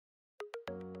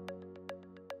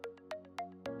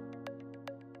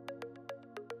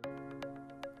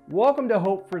Welcome to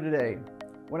Hope for Today.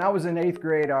 When I was in 8th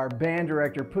grade, our band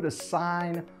director put a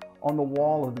sign on the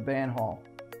wall of the band hall.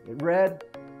 It read,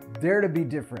 "Dare to be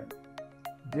different,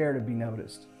 dare to be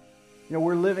noticed." You know,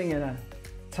 we're living in a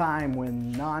time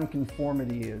when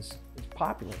non-conformity is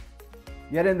popular.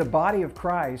 Yet in the body of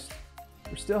Christ,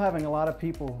 we're still having a lot of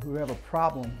people who have a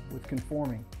problem with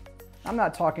conforming. I'm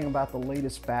not talking about the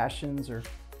latest fashions or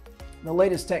the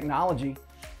latest technology.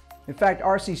 In fact,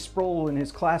 R.C. Sproul, in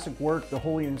his classic work, The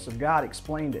Holiness of God,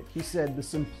 explained it. He said, the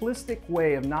simplistic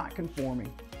way of not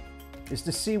conforming is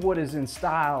to see what is in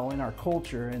style in our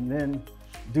culture and then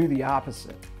do the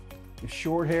opposite. If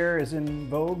short hair is in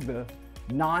vogue, the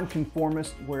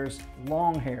nonconformist wears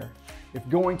long hair. If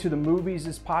going to the movies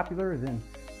is popular, then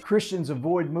Christians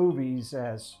avoid movies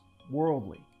as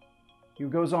worldly. He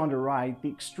goes on to write, the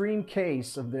extreme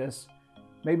case of this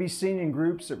may be seen in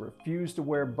groups that refuse to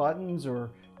wear buttons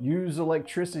or use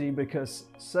electricity because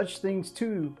such things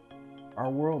too are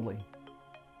worldly.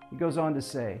 He goes on to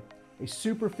say, a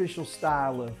superficial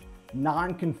style of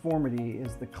nonconformity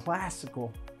is the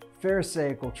classical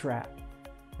Pharisaical trap.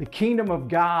 The kingdom of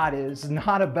God is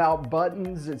not about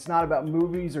buttons, it's not about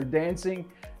movies or dancing.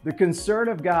 The concern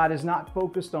of God is not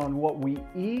focused on what we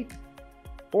eat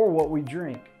or what we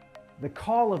drink. The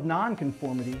call of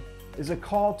nonconformity is a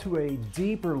call to a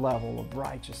deeper level of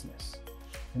righteousness,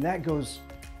 and that goes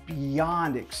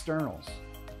beyond externals.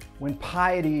 When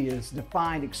piety is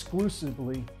defined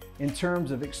exclusively in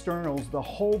terms of externals, the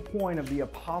whole point of the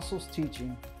apostles'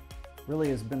 teaching really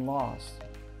has been lost.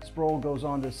 Sproul goes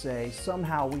on to say,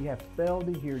 somehow we have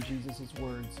failed to hear Jesus'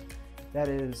 words, that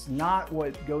it is not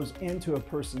what goes into a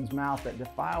person's mouth that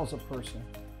defiles a person,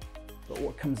 but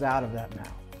what comes out of that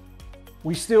mouth.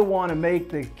 We still want to make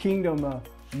the kingdom a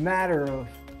matter of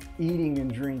eating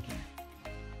and drinking.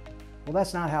 Well,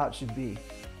 that's not how it should be.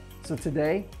 So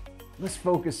today, let's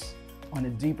focus on a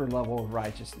deeper level of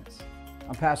righteousness.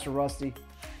 I'm Pastor Rusty.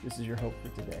 This is your Hope for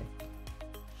Today.